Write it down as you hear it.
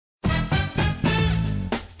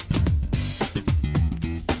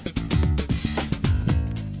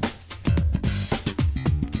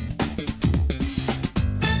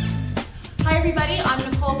everybody,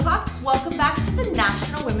 I'm Nicole Cox. Welcome back to the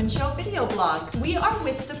National Women's Show video blog. We are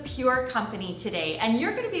with the PUR Company today, and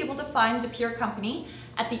you're going to be able to find the PUR Company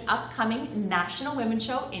at the upcoming National Women's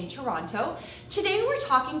Show in Toronto. Today we're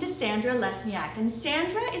talking to Sandra Lesniak, and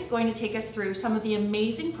Sandra is going to take us through some of the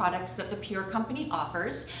amazing products that the PUR Company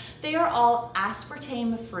offers. They are all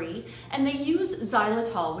aspartame free, and they use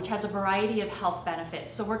xylitol, which has a variety of health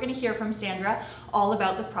benefits. So we're going to hear from Sandra all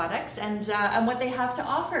about the products and what they have to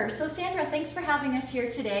offer. So Sandra, thanks for having us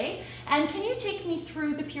here today. And can you take me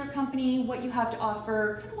through the PUR Company, what you have to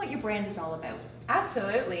offer, kind of what your brand is all about?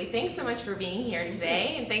 Absolutely. Thanks so much for being here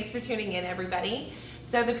today, and thanks for tuning in, everybody.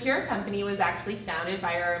 So the PUR Company was actually founded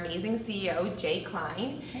by our amazing CEO, Jay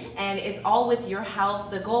Klein, and it's all with your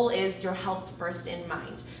health. The goal is your health first in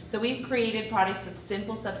mind. So we've created products with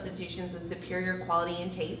simple substitutions with superior quality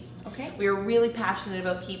and taste. Okay. We are really passionate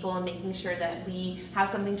about people and making sure that we have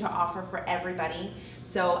something to offer for everybody.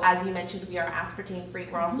 So as you mentioned, we are aspartame free.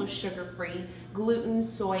 We're also sugar free,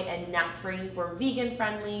 gluten, soy, and nut free. We're vegan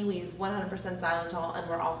friendly. We use 100% xylitol, and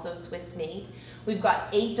we're also Swiss made. We've got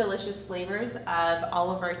 8 delicious flavors of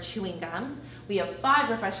all of our chewing gums. We have 5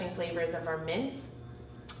 refreshing flavors of our mints.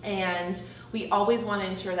 And we always want to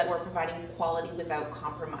ensure that we're providing quality without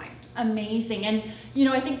compromise. Amazing. And you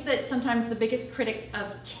know, I think that sometimes the biggest critic of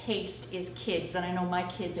taste is kids, and I know my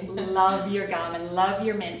kids love your gum and love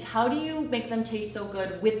your mints. How do you make them taste so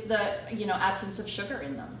good with the, you know, absence of sugar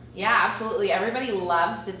in them? Yeah, absolutely. Everybody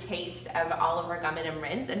loves the taste of all of our gum and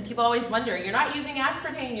mints, and people always wonder, you're not using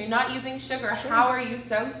aspartame, you're not using sugar. Sure. How are you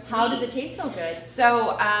so sweet? How does it taste so good?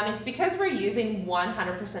 So it's because we're using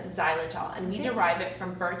 100% xylitol, and we derive it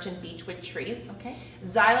from birch and beechwood trees. Okay.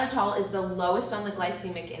 Xylitol is the lowest on the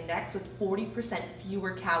glycemic index with 40%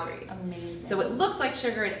 fewer calories. Amazing. So it looks like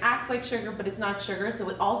sugar, it acts like sugar, but it's not sugar, so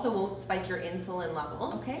it also won't spike your insulin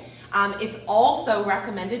levels. Okay. It's also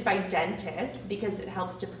recommended by dentists because it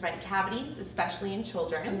helps to prevent cavities, especially in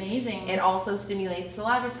children. Amazing. It also stimulates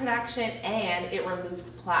saliva production, and it removes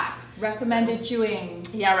plaque. Recommended chewing.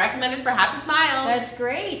 Yeah, recommended for happy smiles. That's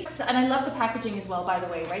great. And I love the packaging as well, by the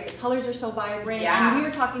way, right? The colors are so vibrant. Yeah. And we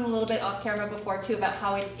were talking a little bit off camera before too about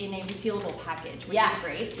how it's in a resealable package, which is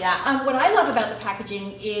great. Yeah. What I love about the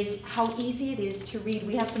packaging is how easy it is to read.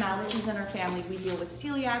 We have some allergies in our family. We deal with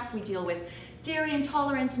celiac, we deal with dairy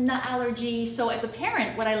intolerance, nut allergy. So as a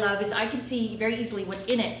parent, what I love is I can see very easily what's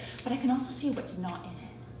in it, but I can also see what's not in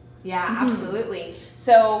it. Yeah, absolutely.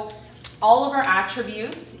 So all of our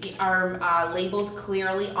attributes are labeled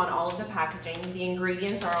clearly on all of the packaging. The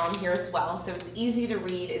ingredients are on here as well, so it's easy to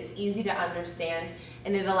read, it's easy to understand,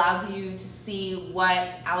 and it allows you to see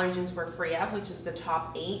what allergens we're free of, which is the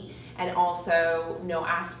top 8, and also no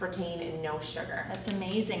aspartame and no sugar. That's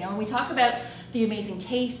amazing. And when we talk about the amazing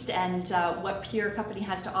taste and what PUR Company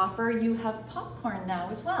has to offer, you have popcorn now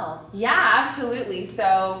as well. Yeah, absolutely.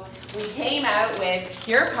 So we came out with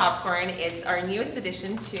PUR Popcorn. It's our newest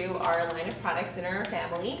addition to our line of products in our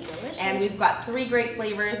family. Delicious. And we've got 3 great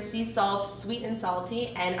flavors: sea salt, sweet and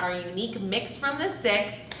salty, and our unique mix from the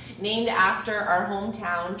 6, named after our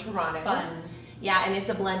hometown, Toronto. Fun. Yeah, and it's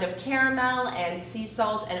a blend of caramel and sea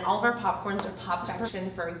salt, and all of our popcorns are popcorn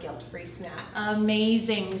for a guilt-free snack.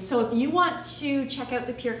 Amazing. So if you want to check out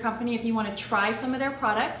the PUR Company, if you want to try some of their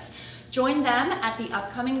products, join them at the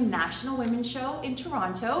upcoming National Women's Show in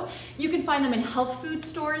Toronto. You can find them in health food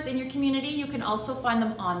stores in your community. You can also find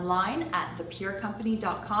them online at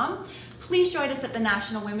thepurcompany.com. Please join us at the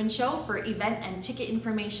National Women's Show. For event and ticket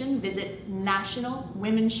information, visit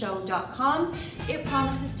nationalwomenshow.com. It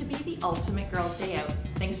promises to be the ultimate Girls' Day Out.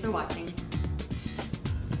 Thanks for watching.